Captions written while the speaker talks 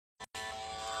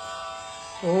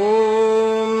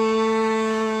ಓಂ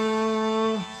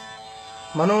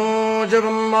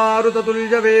ಮನೋಜವಂ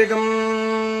ಮಾರುತತುಲ್ಯವೇಗಂ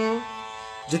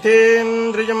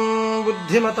ಜಿತೇಂದ್ರಿಯಂ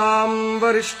ಬುದ್ಧಿಮತಾಂ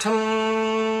ವರಿಷ್ಠಂ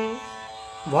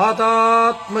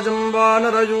ವಾತಾತ್ಮಜಂ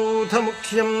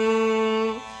ವಾನರಯೂಥಮುಖ್ಯಂ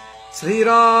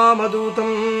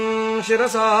ಶ್ರೀರಾಮದೂತಂ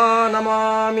ಶಿರಸಾ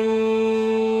ನಮಾಮಿ.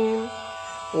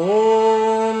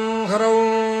 ಓಂ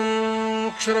ಹರೌಂ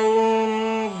ಕ್ಷರೌಂ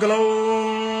ಗ್ಲೌಂ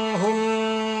ಹುಂ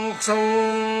ಕ್ಷೌಂ.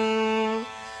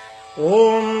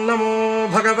 ಓಂ ನಮೋ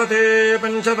ಭಗವತೆ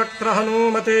ಪಂಚವಕ್ತ್ರ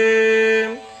ಹನುಮತೆ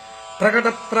ಪ್ರಕಟ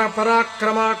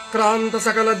ಪರಾಕ್ರಮಾಕ್ರಾಂತ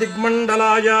ಸಕಲ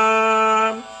ದಿಗ್ಮಂಡಲಾಯ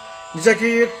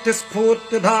ನಿಜಕೀರ್ತಿ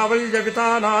ಸ್ಫೂರ್ತಿ ಧಾವಲ್ಯ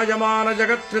ವಿತಾನಾಯ ಮಾನ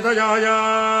ಜಗತ್ರಿತಯಾಯ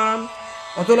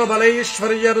ಅತುಲ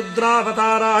ಬಲೈಶ್ವರ್ಯ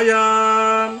ರುದ್ರಾವತಾರಾಯ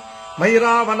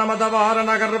ಮೈರಾವನ ಮದವಾರಣ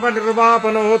ಗರ್ವ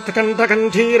ನಿರ್ವಾಪನೋತ್ಕಂಠ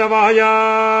ಕಂಠೀರವಾಯ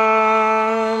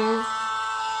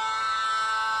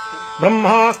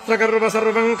ಬ್ರಹ್ಮಾಸ್ತ್ರ ಗರ್ವ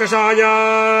ಸರ್ವಂಕಷಾಯ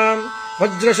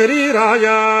ವಜ್ರಶರೀರಾಯ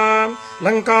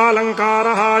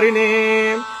ಲಂಕಾಲಂಕಾರಹಾರಿಣೇ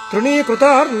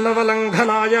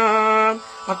ತೃಣೀಕೃತಾರ್ಣವಲಂಘನಾಯ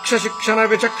ಅಕ್ಷಶಿಕ್ಷಣ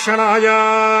ವಿಚಕ್ಷಣಾಯ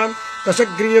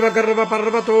ದಶಗ್ರೀವ ಗರ್ವ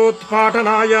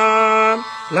ಪರ್ವತೋತ್ಪಾಟನಾಯ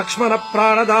ಲಕ್ಷ್ಮಣ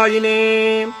ಪ್ರಾಣದಾಯಿನೇ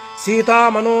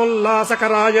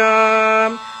ಸೀತಾಮನೋಲ್ಲಾಸಕರಾಯ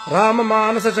ರಾಮ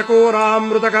ಮಾನಸ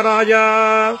ಚಕೋರಾಮೃತಕರಾಯ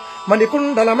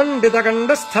ಮಣಿಕುಂಡಲ ಮಂಡಿತ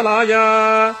ಗಂಡಸ್ಥಲಾಯ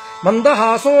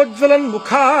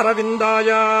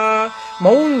ಮಂದಹಾಸೋಜ್ವಲನ್ಮುಖಾರವಿಂದಾಯ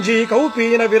ಮೌಂಜೀ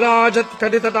ಕೌಪೀನ ವಿರಾಜತ್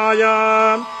ಕಡಿತಟಾಯ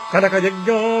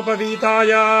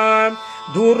ಕನಕಯಜ್ಞೋಪವೀತಾಯ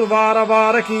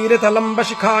ದೂರ್ವಾರವಾರ ಕೀರಿತಲಂಬ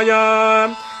ಶಿಖಾಯ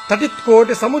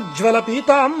ತಟಿತ್ಕೋಟಿ ಸಮುಜ್ವಲ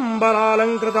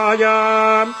ಪೀತಾಂಬರಾಲಂಕೃತಾಯ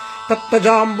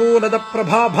ತತ್ತಜಾಂಬೂನದ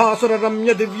ಪ್ರಭಾಭಾಸುರ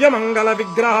ರಮ್ಯ ದಿವ್ಯಮಂಗಲ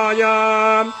ವಿಗ್ರಹಾಯ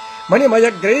ಮಣಿಮಯ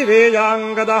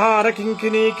ಗ್ರೈವೇಯಾಂಗದಹಾರ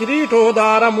ಕಿಂಕಿಣಿ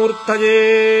ಕಿರೀಟೋದಾರ ಮೂರ್ತಯೇ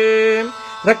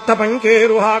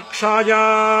ರಕ್ತಪಂಕೇರುಹಾಕ್ಷಾಯ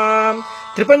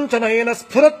ತ್ರಿಪಂಚನಯನ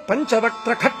ಸ್ಫುರತ್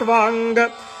ಪಂಚವಕ್ತ್ರ ಖಟ್ವಾಂಗ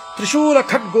ತ್ರಿಶೂಲ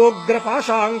ಖಡ್ಗೋಗ್ರ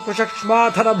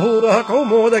ಪಾಶಾಂಕುಶಕ್ಷ್ಮಾಧರ ಭೂರಃ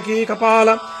ಕೌಮೋದಕೀ ಕಪಾಲ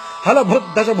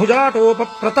ಹಲಭೃದ್ದಶ ಭುಜಾಟೋಪ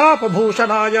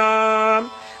ಪ್ರತಾಪಭೂಷಣಾಯ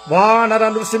ವಾನರ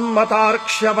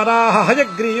ನೃಸಿಂಹತಾರ್ಕ್ಷ್ಯ ವರಾಹ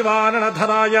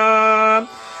ಹಯಗ್ರೀವಾನನಧರಾಯ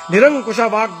ನಿರಂಕುಶ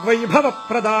ವಾಗ್ವೈಭವ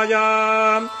ಪ್ರದಾಯ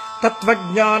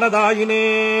ತತ್ವಜ್ಞಾನದಾಯಿನೇ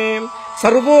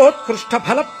ಸರ್ವೋತ್ಕೃಷ್ಟ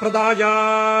ಫಲಪ್ರದಾಯ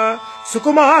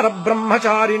ಸುಕುಮಾರ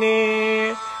ಬ್ರಹ್ಮಚಾರಿಣೇ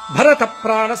ಭರತ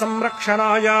ಪ್ರಾಣ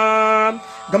ಸಂರಕ್ಷಣಾಯ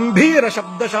ಗಂಭೀರ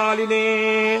ಶಬ್ದಶಾಲಿನೇ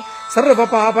ಸರ್ವ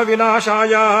ಪಾಪ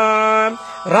ವಿನಾಶಾಯ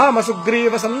ರಾಮ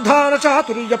ಸುಗ್ರೀವ ಸಂಧಾನ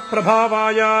ಚಾತುರ್ಯ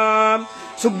ಪ್ರಭಾವಾಯ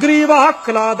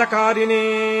ಸುಗ್ರೀವಾಹ್ಲಾದಕಾರಿಣೇ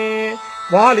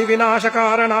ವಾಲಿ ವಿನಾಶ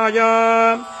ಕಾರಣಾಯ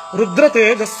ರುದ್ರ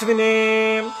ತೇಜಸ್ವಿನೇ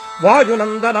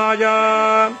ವಾಯುನಂದನಾಯ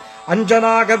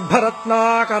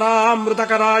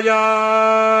ಅಂಜನಾಗರ್ಭರತ್ನಾಕರಾಮೃತಕರಾಯ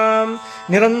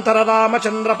ನಿರಂತರ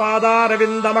ರಾಮಚಂದ್ರ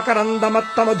ಪಾದಾರವಿಂದ ಮಕರಂದ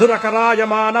ಮತ್ತ ಮಧುರಕರಾಯ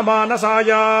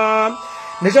ಮಾನಸಾಯ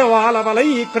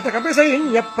ನಿಜವಾಲವಲೈಕೃತ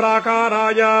ಕಪಿಸೈನ್ಯ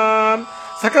ಪ್ರಾಕಾರಾಯ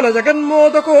ಸಕಲ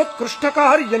ಜಗನ್ಮೋದಕೋತ್ಕೃಷ್ಟ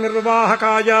ಕಾರ್ಯ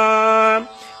ನಿರ್ವಾಹಕಾಯ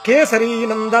ಕೇಸರಿ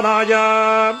ನಂದನಾಯ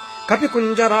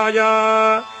ಕಪಿಕುಂಜರಾಯ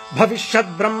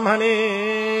ಭವಿಷ್ಯದ್ ಬ್ರಹ್ಮಣೇ.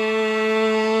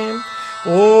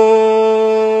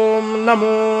 ಓಂ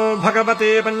ನಮೋ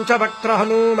ಭಗವತೆ ಪಂಚವಕ್ತ್ರ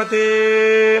ಹನುಮತೆ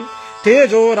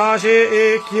ತೇಜೋ ರಾಶೇ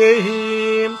ಏಕ್ಯೇಹಿ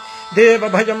ದೇವ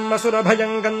ಭಯಂ ಅಸುರ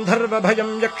ಭಯಂ ಗಂಧರ್ವ ಭಯಂ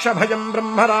ಯಕ್ಷ ಭಯಂ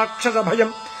ಬ್ರಹ್ಮ ರಾಕ್ಷಸ ಭಯಂ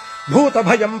ಭೂತ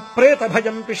ಭಯಂ ಪ್ರೇತ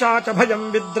ಭಯಂ ಪಿಶಾಚ ಭಯಂ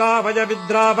ವಿದ್ರಾವಯ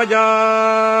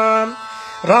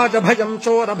ರಾಜ ಭಯಂ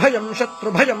ಚೋರ ಭಯಂ ಶತ್ರು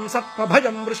ಭಯಂ ಸರ್ಪ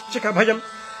ಭಯಂ ವೃಶ್ಚಿಕ ಭಯಂ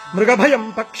ಮೃಗ ಭಯಂ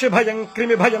ಪಕ್ಷಿ ಭಯಂ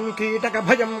ಕ್ರಿಮಿ ಭಯಂ ಕೀಟಕ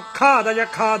ಭಯಂ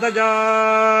ಖಾದಯ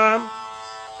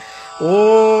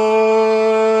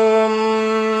ಓಂ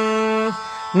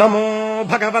ನಮೋ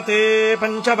ಭಗವತೆ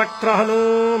ಪಂಚವಕ್ತ್ರ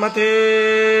ಹನುಮತೆ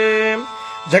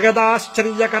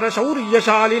ಜಗದಾಶ್ಚರ್ಯಕರ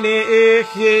ಶೌರ್ಯಶಾಲಿನೇ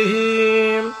ಏಹ್ಯೇಹಿ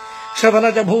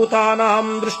ಶ್ರವಣಜ ಭೂತಾನಾಂ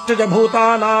ದೃಷ್ಟಜ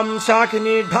ಭೂತಾನಾಂ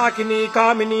ಶಾಕಿನಿ ಢಾಕಿನಿ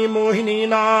ಕಾಮಿನಿ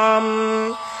ಮೋಹಿನೀನಾಂ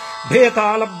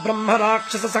ಭೇತಾಲ ಬ್ರಹ್ಮ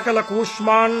ರಾಕ್ಷಸ ಸಕಲ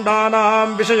ಕೂಷ್ಮಾಂಡಾನಾಂ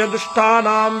ವಿಷಯ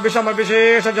ದುಷ್ಟಾನಾಂ ವಿಷಮ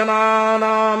ವಿಶೇಷ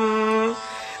ಜನಾನಾಂ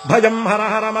ಭಯಂ ಹರ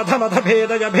ಹರ ಮಧ ಮಧ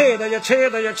ಭೇದಯ ಭೇದಯ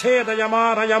ಛೇದಯ ಛೇದಯ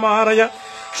ಮಾರಯ ಮಾರಯ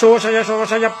ಶೋಷಯ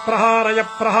ಶೋಷಯ ಪ್ರಹಾರಯ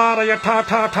ಪ್ರಹಾರಯ ಠಾ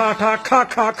ಠಾ ಠಾ ಠಾ ಖಾ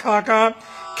ಖಾ ಖಾ ಖಾ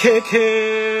ಖೇ ಖೇ.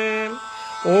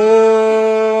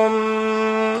 ಓಂ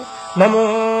ನಮೋ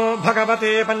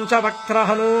ಭಗವತೆ ಪಂಚವಕ್ತ್ರ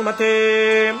ಹನುಮತೆ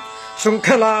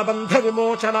ಶೃಂಖಲಾಬಂಧ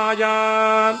ವಿಮೋಚನಾಯ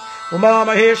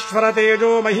ಉಮಾಮಹೇಶ್ವರ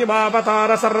ತೇಜೋ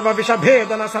ಮಹಿಮಾವತಾರ ಸರ್ವ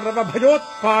ವಿಷಭೇದನ ಸರ್ವ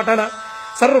ಭಯೋತ್ಪಾಟನ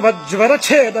ಸರ್ವಜ್ವರ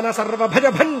ಛೇದನ ಸರ್ವ ಭಯ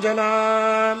ಭಂಜನ.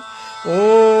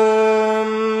 ಓಂ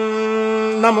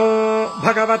ನಮೋ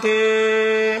ಭಗವತೆ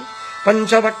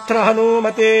ಪಂಚವಕ್ತ್ರ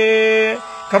ಹನುಮತೆ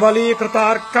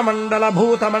ಕಬಲೀಕೃತಾರ್ಕಮಂಡಲ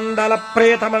ಭೂತಮಂಡಲ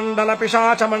ಪ್ರೇತಮಂಡಲ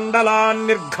ಪಿಶಾಚಮಂಡಲಾನ್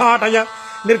ನಿರ್ಘಾಟಯ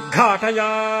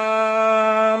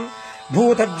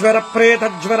भूतज्वर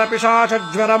प्रेतज्वर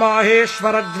पिशाचज्वर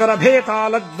माहेश्वर ज्वर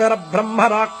भेतालज्वर ब्रह्म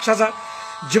राक्षस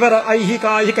ज्वर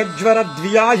ऐहिकाहिकज्वर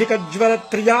द्व्याहिकज्वर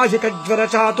त्रियाहिकज्वर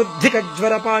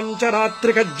चातुर्धिकज्वर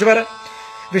पाञ्चरात्रिकज्वर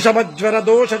विषमज्वर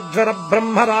दोषज्वर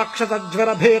ब्रह्म राक्षसज्वर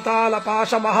भेताल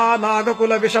पाश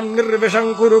महानागकुल विषं निर्विषं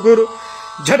कुरु कुरु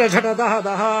झट झट दह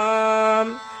दह।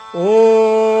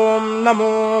 ओम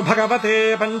नमो भगवते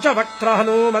पंचवक्त्र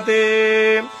हनुमते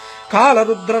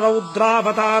कालरुद्र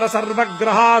रौद्रावतार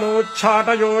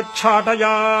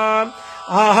सर्वग्रहानोच्छाटयोच्छाटया।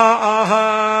 आहा आहा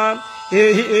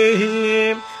एहि एहि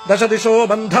दश दिशो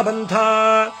बन्ध बन्ध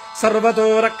सर्वतो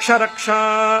रक्ष रक्ष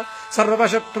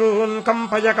सर्वशत्रून्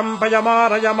कम्पय कम्पय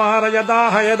मारय मारय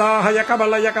दाहय दाहय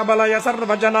कबलय कबलय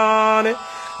सर्वजनान्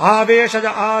आवेशय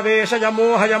आवेशय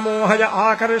मोहय मोहय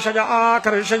आकर्षय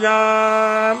आकर्षय।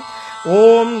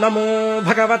 ओम नमो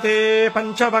भगवते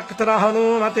पंचवक्त्र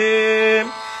हनुमते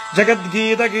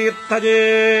जगद्गीतकीर्तये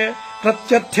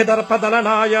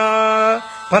प्रत्यर्थिदर्पदलनाय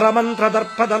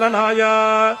परमन्त्रदर्पदलनाय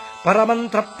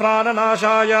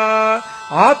परमन्त्रप्राणनाशाय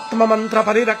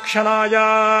आत्ममन्त्रपरिरक्षणाय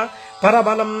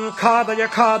परबलं खादय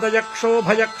खादय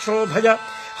क्षोभय क्षोभय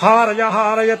हारय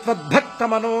हारय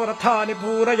त्वद्भक्तमनोरथानि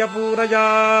पूरय पूरय।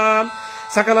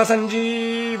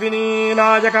 सकलसञ्जीविनी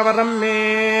नायकवरं मे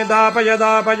दापय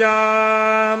दापय।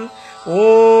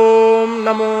 ओम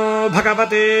नमो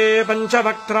भगवते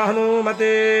पंचवक्त्र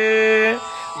हनुमते।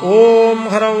 ओम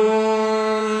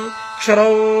ह्रौं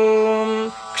क्षरौं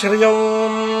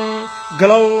क्षर्यौं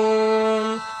ग्लौं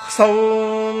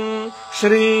सौं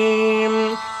श्रीं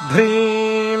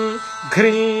ह्रीं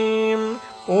घ्रीं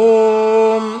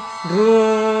ओम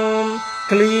ह्रूं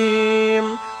क्लीं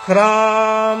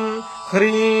ह्रां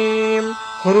ह्रीं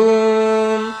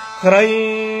ह्रूं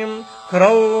ह्रैं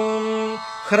ह्रौं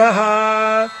ह्रः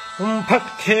हुं फट्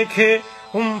खे खे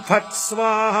हुं फट्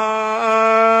स्वाहा।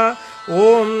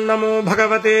 ओम नमो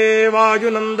भगवते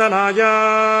वायुनन्दनाय।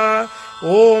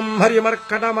 ओम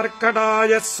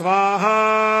हरिमर्कटमर्कटाय स्वाहा।